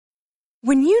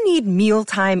When you need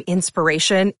mealtime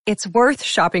inspiration, it's worth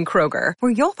shopping Kroger,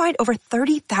 where you'll find over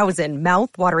 30,000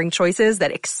 mouth-watering choices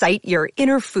that excite your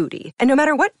inner foodie. And no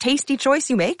matter what tasty choice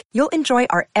you make, you'll enjoy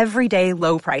our everyday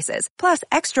low prices, plus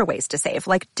extra ways to save,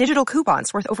 like digital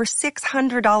coupons worth over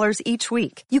 $600 each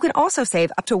week. You can also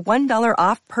save up to $1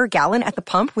 off per gallon at the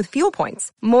pump with fuel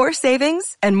points. More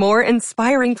savings and more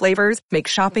inspiring flavors make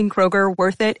shopping Kroger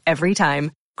worth it every time.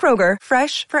 Kroger,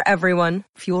 fresh for everyone.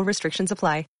 Fuel restrictions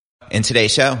apply. In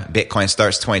today's show, Bitcoin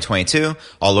starts 2022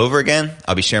 all over again.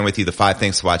 I'll be sharing with you the 5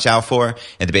 things to watch out for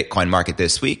in the Bitcoin market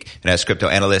this week. And as crypto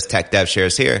analyst, tech dev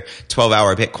shares here,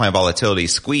 12-hour Bitcoin volatility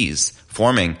squeeze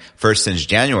forming first since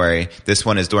January. This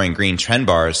one is during green trend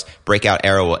bars. Breakout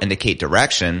arrow will indicate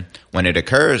direction when it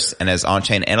occurs. And as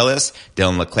on-chain analyst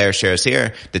Dylan LeClaire shares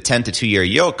here, the 10 to 2-year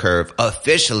yield curve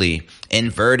officially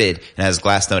inverted. And as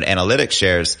Glassnode Analytics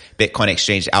shares, Bitcoin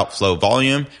exchange outflow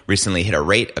volume recently hit a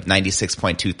rate of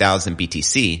 96.2 thousand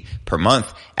BTC per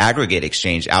month. Aggregate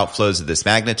exchange outflows of this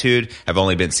magnitude have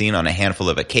only been seen on a handful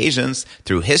of occasions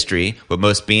through history, with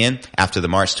most being after the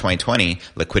March 2020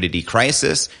 liquidity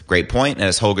crisis. Great point. And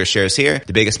as Holger shares here,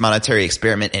 the biggest monetary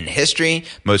experiment in history.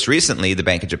 Most recently, the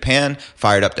Bank of Japan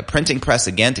fired up the printing press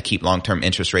again to keep long-term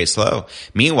interest rates low.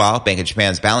 Meanwhile, Bank of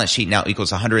Japan's balance sheet now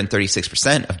equals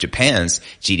 136% of Japan's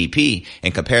GDP.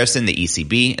 In comparison, the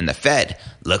ECB and the Fed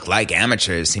look like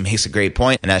amateurs. He makes a great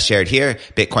point. And as shared here,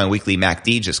 Bitcoin Weekly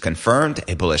MACD just confirmed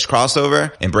a bullish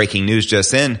crossover. In breaking news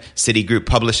just in, Citigroup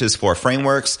publishes 4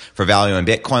 frameworks for valuing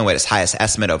Bitcoin with its highest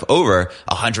estimate of over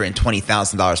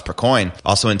 $120,000 per coin.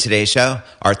 Also in today's show,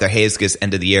 Arthur Hayes gives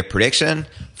end of the year prediction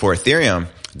for Ethereum.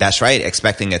 That's right,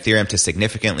 expecting Ethereum to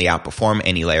significantly outperform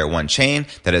any layer 1 chain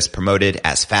that is promoted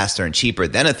as faster and cheaper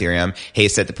than Ethereum.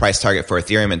 Hayes set the price target for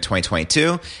Ethereum in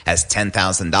 2022 as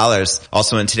 $10,000.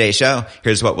 Also in today's show,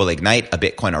 here's what will ignite a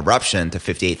Bitcoin eruption to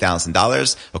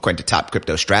 $58,000 according to top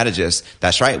crypto strategists.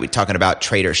 That's right, we're talking about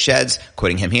Trader Sheds,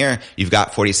 quoting him here. You've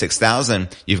got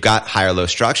 46,000, you've got higher low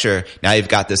structure, now you've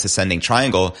got this ascending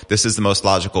triangle. This is the most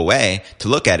logical way to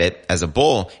look at it as a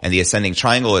bull, and the ascending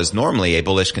triangle is normally a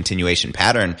bullish continuation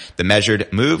pattern. The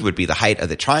measured move would be the height of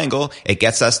the triangle. It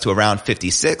gets us to around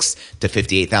 $56,000 to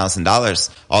 $58,000.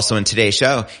 Also in today's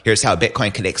show, here's how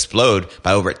Bitcoin could explode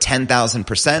by over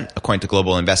 10,000% according to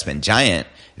global investment giant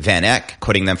Van Eck,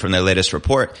 quoting them from their latest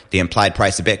report. The implied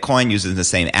price of Bitcoin using the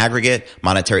same aggregate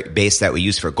monetary base that we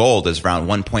use for gold is around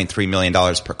 $1.3 million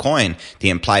per coin. The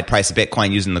implied price of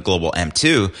Bitcoin using the global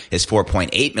M2 is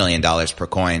 $4.8 million per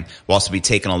coin. We'll also be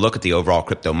taking a look at the overall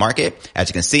crypto market. As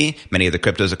you can see, many of the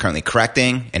cryptos are currently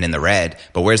correcting and in the red.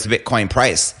 But where's the Bitcoin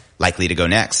price likely to go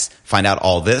next? Find out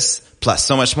all this, plus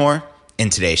so much more, in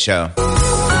today's show.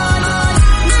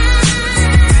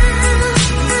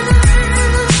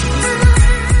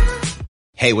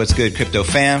 Hey, what's good, crypto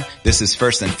fam? This is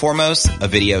first and foremost a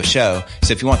video show.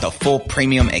 So if you want the full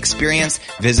premium experience,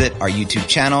 visit our YouTube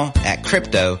channel at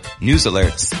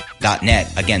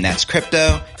cryptonewsalerts.net. Again, that's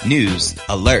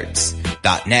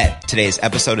cryptonewsalerts.net. Today's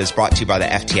episode is brought to you by the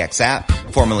FTX app,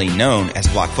 formerly known as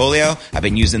Blockfolio. I've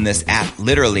been using this app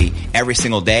literally every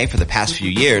single day for the past few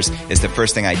years. It's the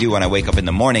first thing I do when I wake up in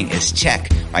the morning is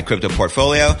check my crypto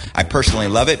portfolio. I personally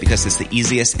love it because it's the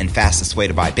easiest and fastest way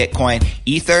to buy Bitcoin,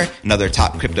 Ether, and other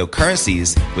top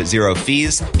cryptocurrencies with zero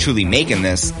fees, truly making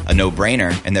this a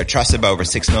no-brainer. And they're trusted by over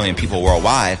 6 million people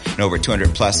worldwide and over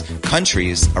 200 plus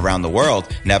countries around the world.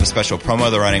 And they have a special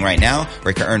promo they're running right now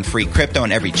where you can earn free crypto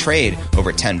in every trade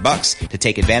over $10. To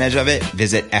take advantage of it,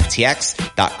 visit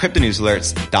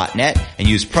ftx.cryptonewsalerts.net and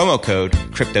use promo code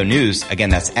CryptoNews. Again,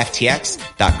 that's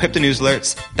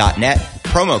ftx.cryptonewsalerts.net,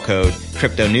 promo code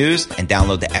CryptoNews, and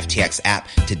download the FTX app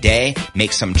today.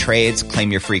 Make some trades,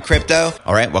 claim your free crypto.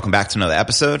 All right, welcome back to another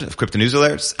episode of Crypto News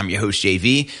Alerts. I'm your host,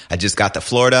 JV. I just got to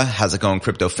Florida. How's it going,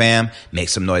 crypto fam? Make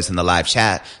some noise in the live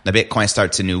chat. Now, Bitcoin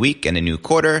starts a new week and a new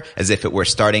quarter as if it were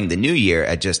starting the new year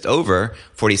at just over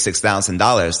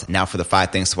 $46,000. Now for the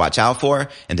 5 things to watch out for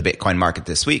in the Bitcoin market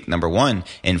this week. Number 1,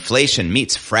 inflation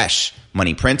meets fresh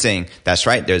money printing. That's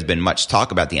right. There's been much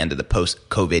talk about the end of the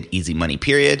post-COVID easy money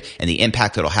period and the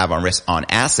impact it'll have on risk on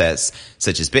assets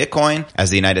such as Bitcoin as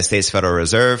the United States Federal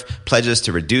Reserve pledges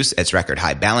to reduce its record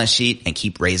high balance sheet and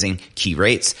keep raising key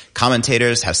rates.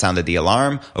 Commentators have sounded the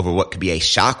alarm over what could be a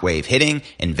shockwave hitting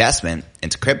investment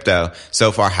into crypto.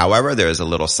 So far, however, there is a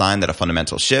little sign that a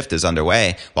fundamental shift is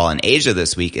underway. While in Asia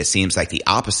this week, it seems like the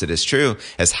opposite is true.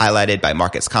 As highlighted by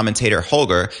markets commentator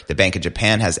Holger, the Bank of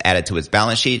Japan has added to its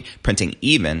balance sheet, printing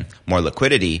even more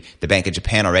liquidity. The Bank of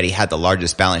Japan already had the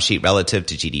largest balance sheet relative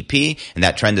to GDP, and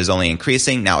that trend is only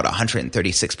increasing, now at $130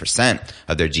 136%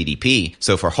 of their GDP.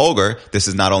 So for Holger, this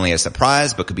is not only a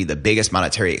surprise, but could be the biggest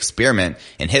monetary experiment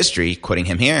in history. Quoting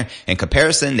him here, in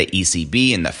comparison, the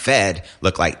ECB and the Fed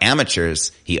look like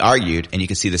amateurs, he argued, and you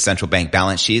can see the central bank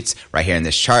balance sheets right here in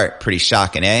this chart. Pretty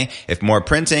shocking, eh? If more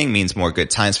printing means more good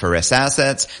times for risk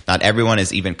assets, not everyone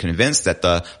is even convinced that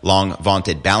the long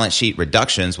vaunted balance sheet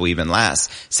reductions will even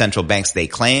last. Central banks, they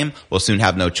claim, will soon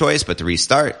have no choice but to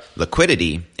restart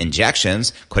liquidity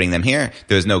injections. Quoting them here,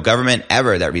 there is no government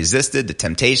ever that resisted the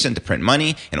temptation to print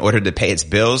money in order to pay its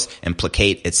bills and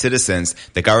placate its citizens.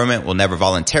 The government will never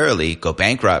voluntarily go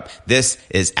bankrupt. This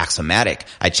is axiomatic.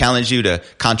 I challenge you to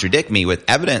contradict me with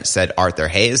evidence, said Arthur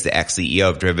Hayes, the ex-CEO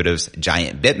of derivatives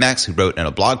giant BitMEX, who wrote in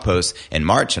a blog post in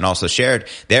March and also shared,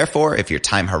 therefore, if your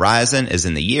time horizon is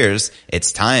in the years,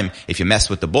 it's time. If you mess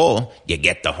with the bull, you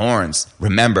get the horns.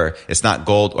 Remember, it's not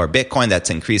gold or Bitcoin that's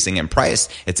increasing in price.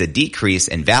 It's a decrease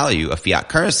in value of fiat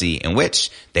currency in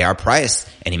which they are priced.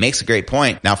 And he makes a great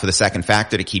point. Now for the second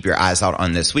factor to keep your eyes out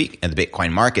on this week in the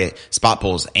Bitcoin market, spot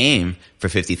bulls aim for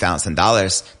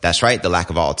 $50,000. That's right. The lack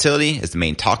of volatility is the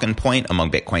main talking point among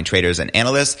Bitcoin traders and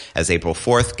analysts as April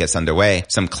 4th gets underway.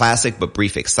 Some classic but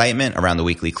brief excitement around the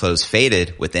weekly close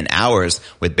faded within hours,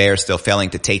 with bears still failing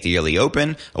to take the yearly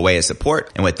open away as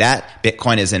support. And with that,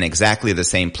 Bitcoin is in exactly the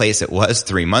same place it was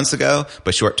 3 months ago,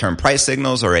 but short-term price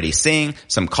signals already seeing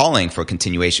some calling for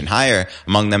continuation higher.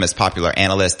 Among them is popular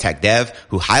analyst Tech Dev,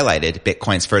 who highlighted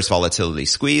Bitcoin's first volatility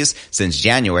squeeze since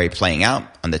January playing out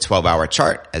on the 12-hour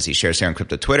chart, as he shares here on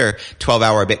Crypto Twitter.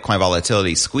 12-hour Bitcoin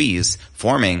volatility squeeze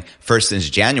forming first since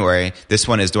January. This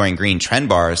one is during green trend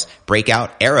bars.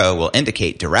 Breakout arrow will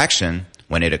indicate direction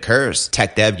when it occurs.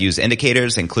 Tech Dev used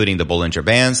indicators, including the Bollinger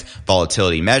Bands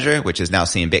volatility measure, which is now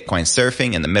seeing Bitcoin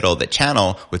surfing in the middle of the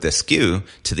channel with a skew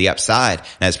to the upside.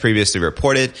 And as previously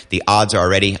reported, the odds are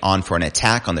already on for an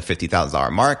attack on the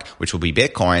 $50,000 mark, which will be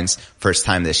Bitcoin's first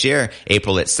time this year.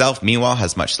 April itself, meanwhile,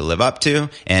 has much to live up to,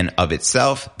 and of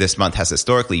itself, this month has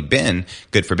historically been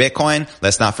good for Bitcoin.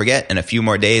 Let's not forget, in a few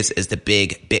more days is the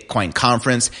big Bitcoin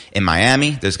conference in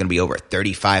Miami. There's going to be over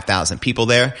 35,000 people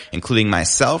there, including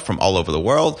myself from all over the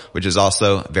world, which is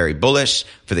also very bullish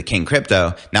for the King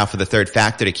Crypto. Now for the third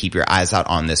factor to keep your eyes out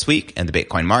on this week in the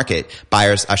Bitcoin market,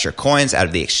 buyers usher coins out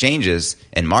of the exchanges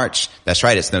in March. That's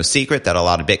right. It's no secret that a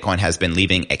lot of Bitcoin has been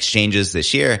leaving exchanges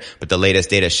this year, but the latest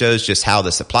data shows just how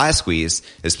the supply squeeze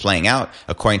is playing out.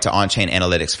 According to on-chain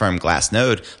analytics firm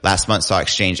Glassnode, last month saw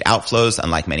exchange outflows.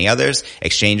 Unlike many others,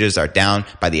 exchanges are down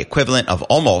by the equivalent of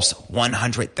almost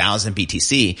 100,000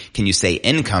 BTC. Can you say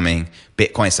incoming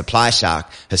Bitcoin supply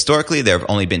shock? Historically, there have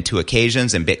only been 2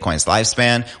 occasions in Bitcoin's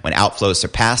lifespan when outflows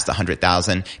surpassed the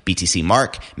 100,000 BTC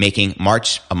mark, making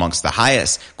March amongst the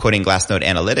highest. Quoting Glassnode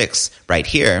Analytics right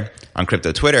here on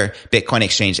Crypto Twitter, Bitcoin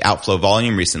exchange outflow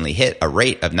volume recently hit a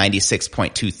rate of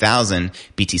 96.2 thousand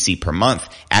BTC per month.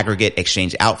 Aggregate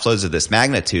exchange outflows of this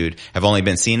magnitude have only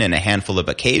been seen in a handful of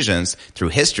occasions through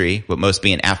history, with most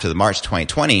being after the March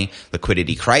 2020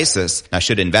 liquidity crisis. Now,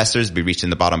 should investors be reaching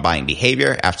the bottom buying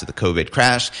behavior after the COVID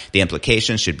crash, the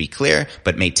implications should be clear,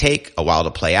 but may take a while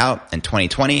to play out. In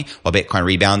 2020, while Bitcoin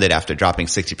rebounded after dropping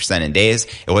 60% in days,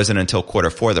 it wasn't until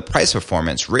Q4 the price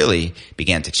performance really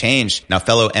began to change. Now,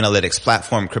 fellow analytics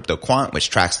platform CryptoQuant, which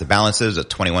tracks the balances of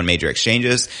 21 major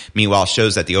exchanges, meanwhile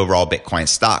shows that the overall Bitcoin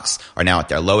stocks are now at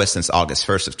their lowest since August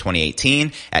 1st of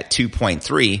 2018 at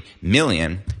 2.3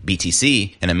 million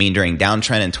BTC. In a meandering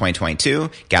downtrend in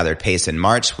 2022, gathered pace in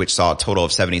March, which saw a total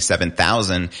of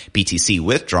 77,000 BTC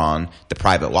withdrawn to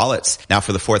private wallets. Now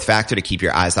for the fourth factor to keep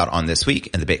your eyes out on this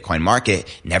week in the Bitcoin market,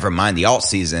 never mind the alt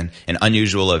season. An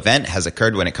unusual event has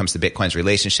occurred when it comes to Bitcoin's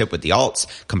relationship with the alts.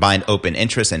 Combined open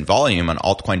interest and volume on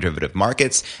altcoin derivative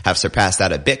markets have surpassed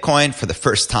that of Bitcoin for the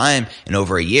first time in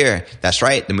over a year. That's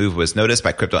right. The move was noticed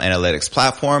by crypto analytics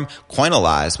platform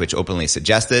Coinalyze, which openly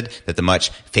suggested that the much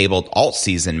fabled alt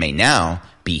season may now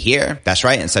be here. That's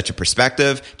right. In such a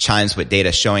perspective, chimes with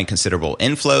data showing considerable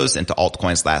inflows into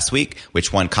altcoins last week,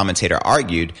 which one commentator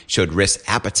argued showed risk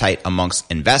appetite amongst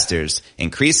investors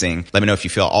increasing. Let me know if you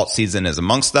feel alt season is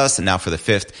amongst us. And now for the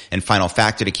fifth and final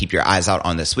factor to keep your eyes out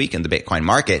on this week in the Bitcoin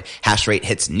market, hash rate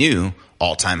hits new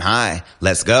all-time high.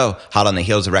 Let's go. Hot on the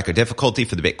heels of record difficulty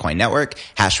for the Bitcoin network,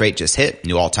 hash rate just hit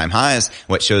new all-time highs,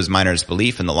 what shows miners'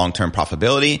 belief in the long-term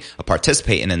profitability of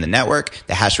participating in the network.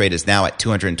 The hash rate is now at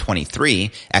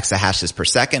 223 exahashes per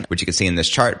second, which you can see in this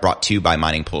chart brought to you by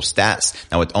Mining Pool Stats.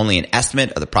 Now, with only an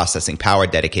estimate of the processing power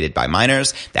dedicated by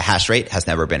miners, the hash rate has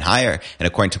never been higher, and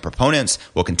according to proponents,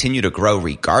 will continue to grow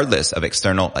regardless of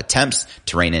external attempts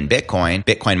to rein in Bitcoin.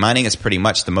 Bitcoin mining is pretty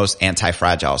much the most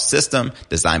anti-fragile system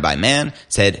designed by man, again,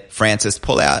 said Francis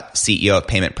Pouliot, CEO of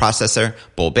payment processor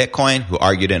Bull Bitcoin, who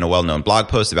argued in a well-known blog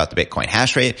post about the Bitcoin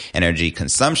hash rate and energy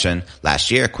consumption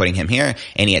last year, quoting him here,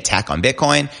 any attack on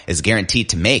Bitcoin is guaranteed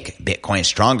to make Bitcoin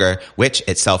stronger, which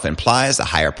itself implies a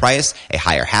higher price, a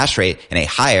higher hash rate, and a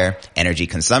higher energy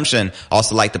consumption.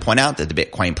 Also like to point out that the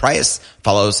Bitcoin price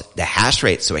follows the hash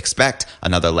rate, so expect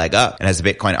another leg up. And as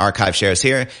the Bitcoin Archive shares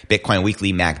here, Bitcoin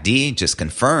Weekly MACD just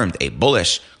confirmed a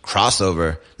bullish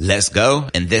crossover. Let's go.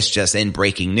 And this just in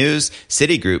breaking news,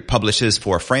 Citigroup publishes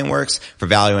 4 frameworks for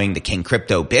valuing the King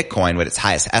Crypto Bitcoin with its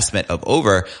highest estimate of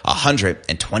over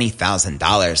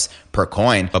 $120,000 per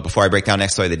coin. But before I break down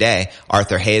next story of the day,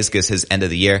 Arthur Hayes gives his end of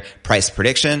the year price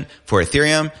prediction for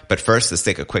Ethereum. But first, let's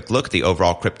take a quick look at the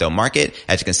overall crypto market.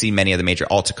 As you can see, many of the major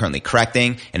alts are currently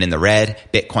correcting, and in the red,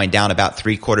 Bitcoin down about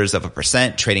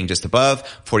 0.75%, trading just above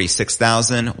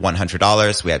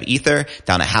 $46,100. We have Ether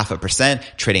down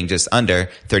 0.5%, trading just under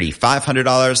 $3,500.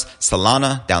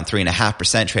 Solana down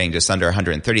 3.5%, trading just under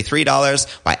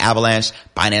 $133. While Avalanche,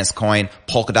 Binance Coin,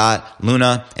 Polkadot,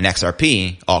 Luna, and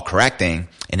XRP all correcting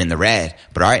and in the red.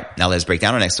 But all right, now let's break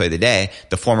down our next story of the day.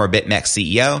 The former BitMEX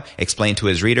CEO explained to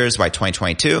his readers why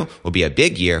 2022 will be a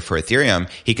big year for Ethereum.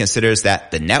 He considers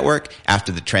that the network,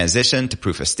 after the transition to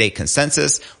proof of stake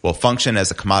consensus, will function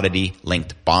as a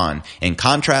commodity-linked bond. In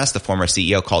contrast, the former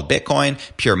CEO called Bitcoin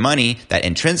pure money that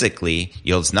intrinsically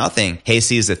yields nothing. Hayes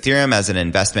sees Ethereum as an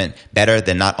investment better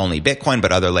than not only Bitcoin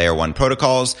but other layer 1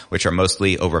 protocols, which are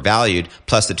mostly overvalued.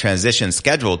 Plus, the transition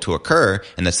scheduled to occur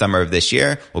in the summer of this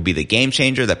year will be the game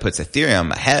changer that puts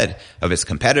Ethereum ahead of its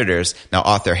competitors. Now,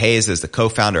 Arthur Hayes is the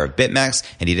co-founder of BitMEX,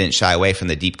 and he didn't shy away from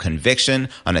the deep conviction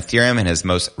on Ethereum in his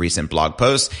most recent blog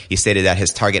post. He stated that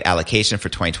his target allocation for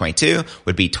 2022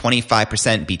 would be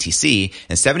 25% BTC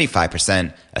and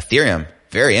 75% Ethereum.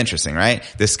 Very interesting, right?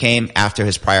 This came after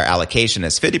his prior allocation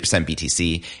as 50%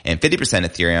 BTC and 50%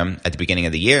 Ethereum at the beginning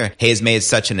of the year. Hayes made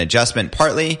such an adjustment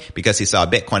partly because he saw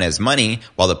Bitcoin as money,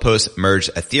 while the post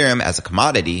merged Ethereum as a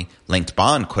commodity-linked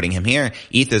bond, quoting him here.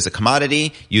 ETH is a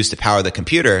commodity used to power the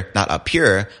computer, not a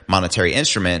pure monetary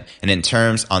instrument. And in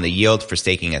terms on the yield for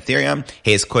staking Ethereum,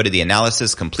 Hayes quoted the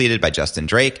analysis completed by Justin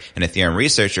Drake, an Ethereum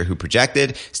researcher who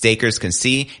projected stakers can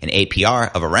see an APR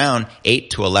of around 8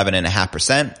 to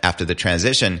 11.5% after the transition.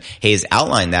 Hayes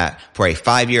outlined that for a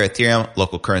 5-year Ethereum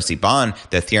local currency bond,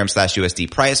 the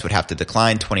Ethereum/USD price would have to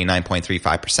decline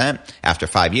 29.35% after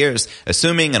 5 years,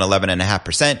 assuming an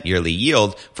 11.5% yearly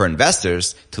yield for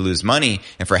investors to lose money.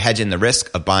 And for hedging the risk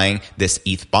of buying this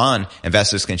ETH bond,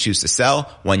 investors can choose to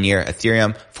sell 1-year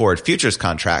Ethereum forward futures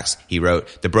contracts. He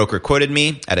wrote, "The broker quoted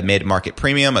me at a mid-market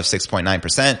premium of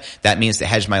 6.9%. That means to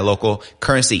hedge my local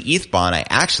currency ETH bond, I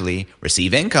actually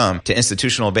receive income." To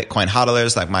institutional Bitcoin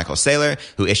hodlers like Michael Saylor,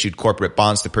 who issued corporate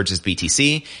bonds to purchase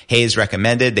BTC, Hayes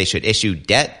recommended they should issue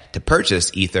debt to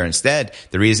purchase Ether instead.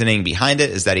 The reasoning behind it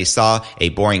is that he saw a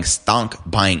boring stonk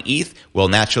buying ETH will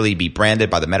naturally be branded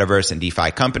by the metaverse and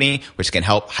DeFi company, which can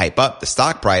help hype up the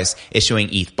stock price.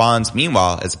 Issuing ETH bonds,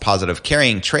 meanwhile, is a positive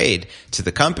carrying trade to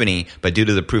the company, but due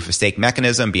to the proof of stake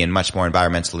mechanism being much more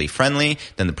environmentally friendly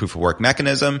than the proof of work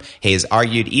mechanism, Hayes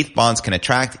argued ETH bonds can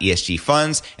attract ESG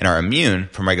funds and are immune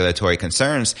from regulatory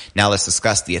concerns. Now let's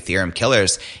discuss the Ethereum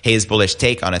killers. Hayes' bullish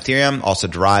take on Ethereum also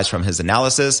derives from his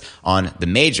analysis on the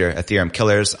major Ethereum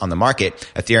killers on the market.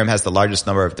 Ethereum has the largest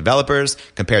number of developers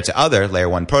compared to other layer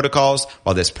 1 protocols,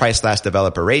 while this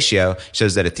price/developer ratio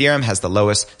shows that Ethereum has the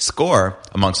lowest score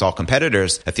amongst all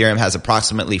competitors. Ethereum has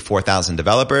approximately 4,000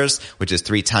 developers, which is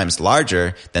 3 times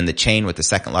larger than the chain with the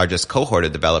second largest cohort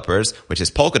of developers, which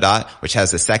is Polkadot, which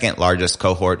has the second largest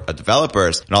cohort of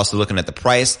developers. And also looking at the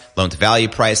price, loan to value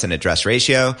price, and address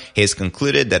ratio, Hayes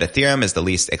concluded that Ethereum is the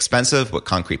least expensive with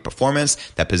concrete performance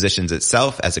that positions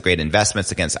itself as a great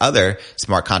investment against other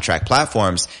smart contract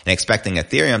platforms, and expecting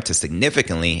Ethereum to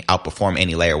significantly outperform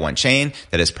any layer 1 chain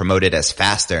that is promoted as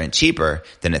faster and cheaper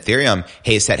than Ethereum.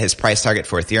 Hayes set his price target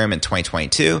for Ethereum in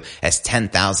 2022 as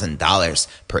 $10,000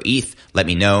 per ETH. Let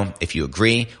me know if you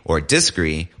agree or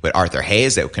disagree with Arthur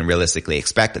Hayes that we can realistically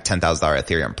expect a $10,000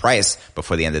 Ethereum price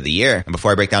before the end of the year. And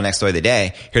before I break down next story of the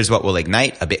day, here's what will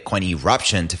ignite a Bitcoin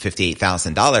eruption to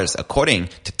 $58,000 according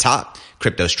to top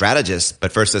crypto strategists.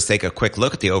 But first, let's take a quick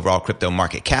look at the overall crypto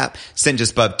market cap. Sitting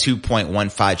just above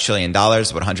 $2.15 trillion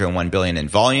with $101 billion in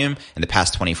volume in the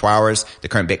past 24 hours. The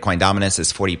current Bitcoin dominance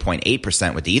is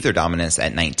 40.8% with the Ether dominance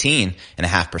at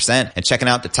 19.5%. And checking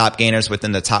out the top gainers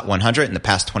within the top 100 in the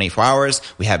past 24 hours,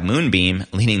 we have Moonbeam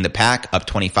leading the pack up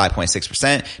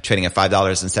 25.6%, trading at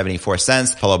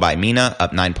 $5.74, followed by Mina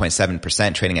up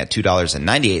 9.7%, trading at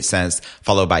 $2.98,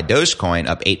 followed by Dogecoin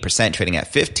up 8%, trading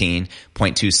at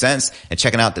 15.2 cents. And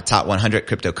checking out the top 100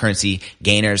 cryptocurrency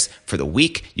gainers for the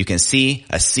week, you can see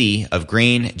a sea of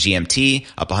green. GMT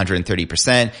up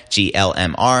 130%,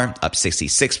 GLMR up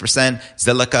 66%,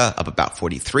 Zilliqa up about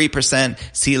 43%,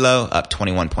 CeeLo up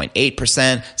 21.8%,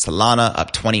 Solana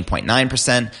up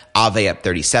 20.9%, Aave up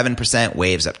 37%,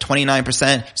 Waves up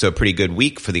 29%. So a pretty good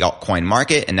week for the altcoin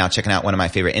market. And now checking out one of my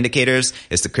favorite indicators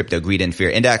is the Crypto Greed and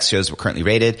Fear Index. Shows we're currently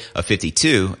rated a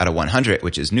 52 out of 100,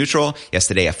 which is neutral.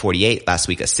 Yesterday a 48, last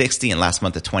week a 60, and last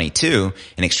month a 22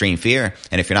 in extreme fear.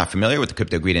 And if you're not familiar with the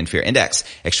Crypto Greed and Fear Index,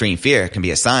 extreme fear can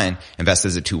be a sign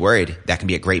investors are too worried. That can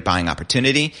be a great buying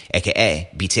opportunity, aka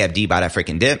BTFD, buy that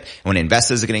freaking dip. And when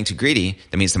investors are getting too greedy,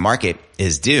 that means the market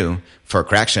is due for a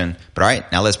correction. But all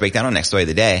right, now let's break down our next story of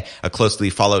the day. A closely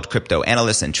followed crypto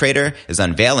analyst and trader is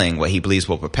unveiling what he believes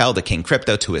will propel the King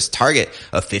Crypto to his target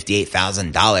of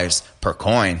 $58,000 per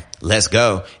coin. Let's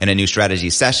go. In a new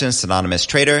strategy session, synonymous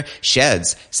trader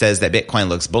Sheds says that Bitcoin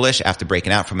looks bullish after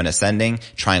breaking out from an ascending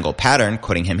triangle pattern.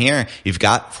 Quoting him here, you've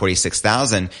got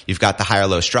 46,000. You've got the higher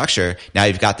low structure. Now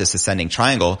you've got this ascending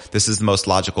triangle. This is the most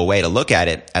logical way to look at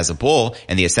it as a bull.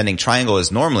 And the ascending triangle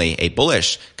is normally a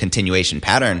bullish continuation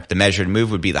pattern. The measured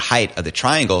move would be the height of the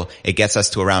triangle. It gets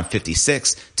us to around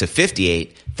 56 to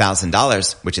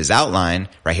 58,000, which is outlined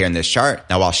right here in this chart.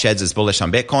 Now, while Sheds is bullish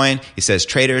on Bitcoin, he says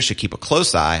traders should keep a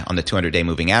close eye on the 200-day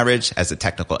moving average as a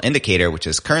technical indicator, which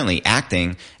is currently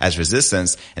acting as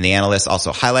resistance. And the analyst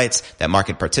also highlights that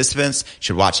market participants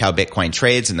should watch how Bitcoin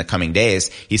trades in the coming days.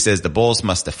 He says the bulls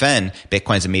must defend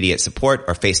Bitcoin's immediate support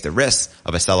or face the risk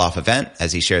of a sell-off event.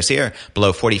 As he shares here,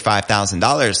 below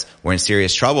 $45,000, we're in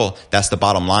serious trouble. That's the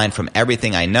bottom line from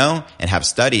everything I know and have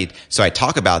studied. So I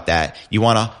talk about that. You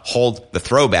want to hold the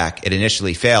throwback. It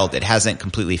initially failed. It hasn't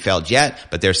completely failed yet,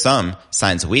 but there's some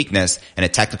signs of weakness. In a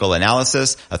technical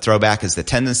analysis, a throwback is the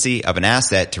tendency of an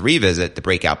asset to revisit the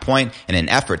breakout point in an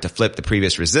effort to flip the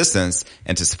previous resistance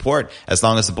into support. As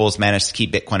long as the bulls manage to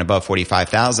keep Bitcoin above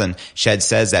 45,000, Shed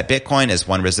says that Bitcoin is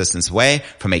one resistance away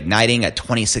from igniting a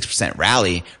 26%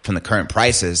 rally from the current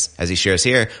prices. As he shares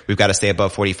here, we've got to stay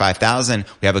above 45,000.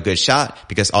 We have a good shot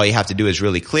because all you have to do is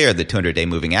really clear the 200-day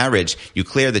moving average. You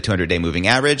clear the 200-day moving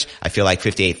average, I feel like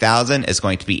 58,000 is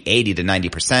going to be 80 to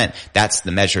 90%. That's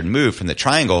the measured move from the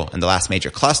triangle in the last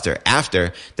major cluster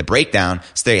after the breakdown.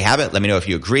 So there you have it. Let me know if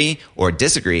you agree or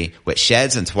disagree with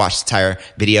Sheds. And to watch the entire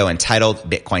video entitled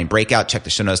Bitcoin Breakout, check the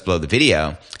show notes below the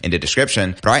video in the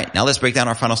description. But all right, now let's break down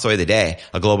our final story of the day.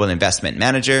 A global investment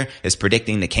manager is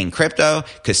predicting the King Crypto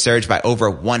could surge by over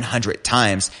 100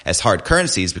 times as hard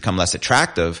currencies become less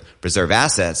attractive reserve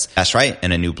assets. That's right.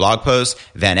 In a new blog post,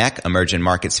 VanEck, Emerging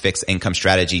Markets Fixed Income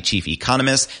Strategy Chief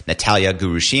Economist Natalia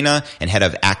Gurushina and head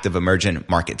of Active Emerging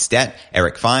Markets Debt,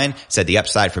 Eric Fine, said the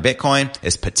upside for Bitcoin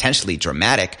is potentially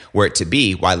dramatic were it to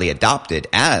be widely adopted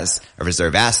as a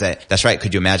reserve asset. That's right.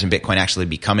 Could you imagine Bitcoin actually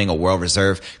becoming a world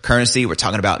reserve currency? We're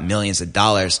talking about millions of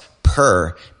dollars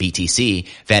per BTC.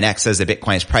 VanEck says that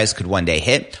Bitcoin's price could one day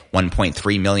hit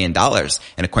 $1.3 million. And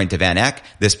according to VanEck,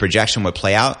 this projection would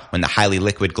play out when the highly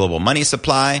liquid global money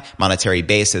supply, monetary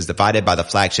base, is divided by the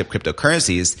flagship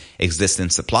cryptocurrency's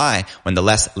existing supply. When the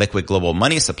less liquid global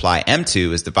money supply,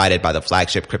 M2, is divided by the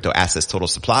flagship crypto assets total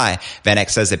supply,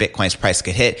 VanEck says that Bitcoin's price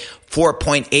could hit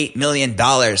 $4.8 million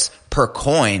per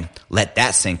coin. Let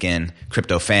that sink in,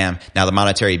 crypto fam. Now, the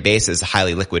monetary base is a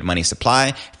highly liquid money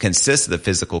supply, consists of the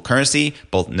physical currency,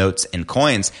 both notes and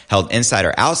coins, held inside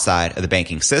or outside of the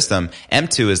banking system.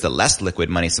 M2 is the less liquid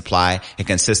money supply. It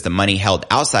consists of money held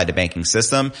outside the banking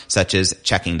system, such as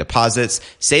checking deposits,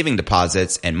 saving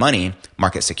deposits, and money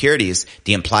market securities.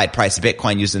 The implied price of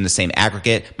Bitcoin using the same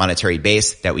aggregate monetary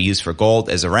base that we use for gold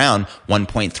is around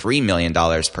 $1.3 million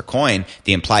per coin.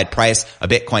 The implied price of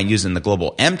Bitcoin using the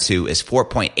global M2 is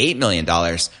 $4.8 million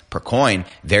per coin.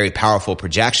 Very powerful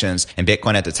projections. And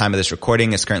Bitcoin at the time of this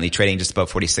recording is currently trading just about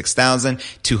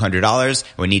 $46,200.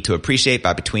 We need to appreciate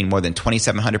by between more than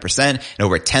 2,700% and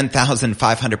over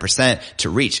 10,500% to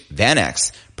reach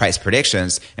VanEck's price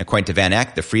predictions. According to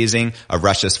VanEck, the freezing of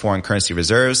Russia's foreign currency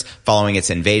reserves following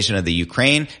its invasion of the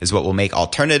Ukraine is what will make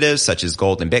alternatives such as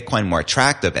gold and Bitcoin more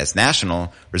attractive as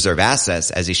national reserve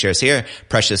assets. As he shares here,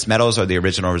 precious metals are the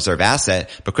original reserve asset,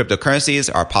 but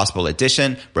cryptocurrencies are a possible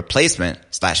addition, replacement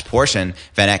 / portion.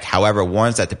 VanEck, however,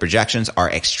 warns that the projections are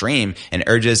extreme and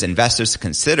urges investors to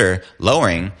consider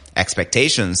lowering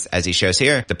expectations. As he shares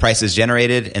here, the prices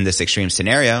generated in this extreme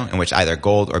scenario in which either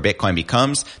gold or Bitcoin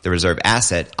becomes the reserve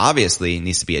asset obviously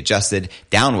needs to be adjusted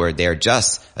downward. They are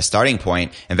just a starting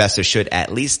point. Investors should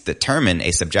at least determine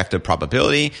a subjective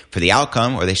probability for the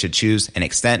outcome, or they should choose an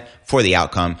extent for the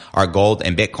outcome. Are gold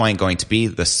and Bitcoin going to be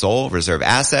the sole reserve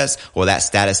assets? Will that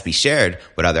status be shared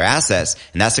with other assets?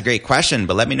 And that's a great question,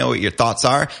 but let me know what your thoughts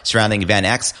are surrounding Event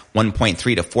X $1.3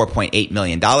 to $4.8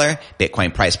 million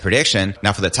Bitcoin price prediction.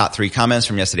 Now for the top 3 comments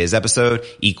from yesterday's episode.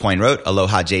 eCoin wrote,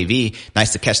 Aloha JV.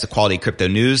 Nice to catch the quality crypto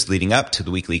news leading up to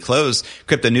the weekly close.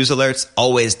 Crypto news alerts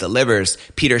always delivers.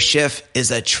 Peter Schiff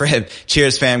is a trip.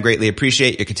 Cheers, fam. Greatly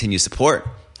appreciate your continued support.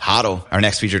 Hodl. Our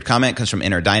next featured comment comes from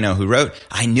Inner Dino, who wrote,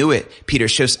 I knew it. Peter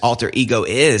Schiff's alter ego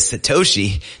is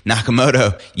Satoshi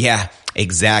Nakamoto. Yeah,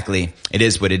 exactly. It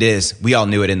is what it is. We all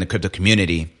knew it in the crypto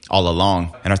community all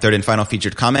along. And our third and final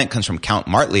featured comment comes from Count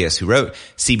Martlius, who wrote,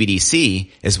 CBDC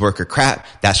is worker crap.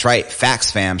 That's right. Facts,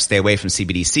 fam. Stay away from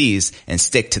CBDCs and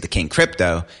stick to the king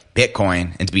crypto,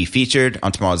 Bitcoin. And to be featured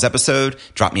on tomorrow's episode,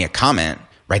 drop me a comment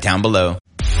right down below.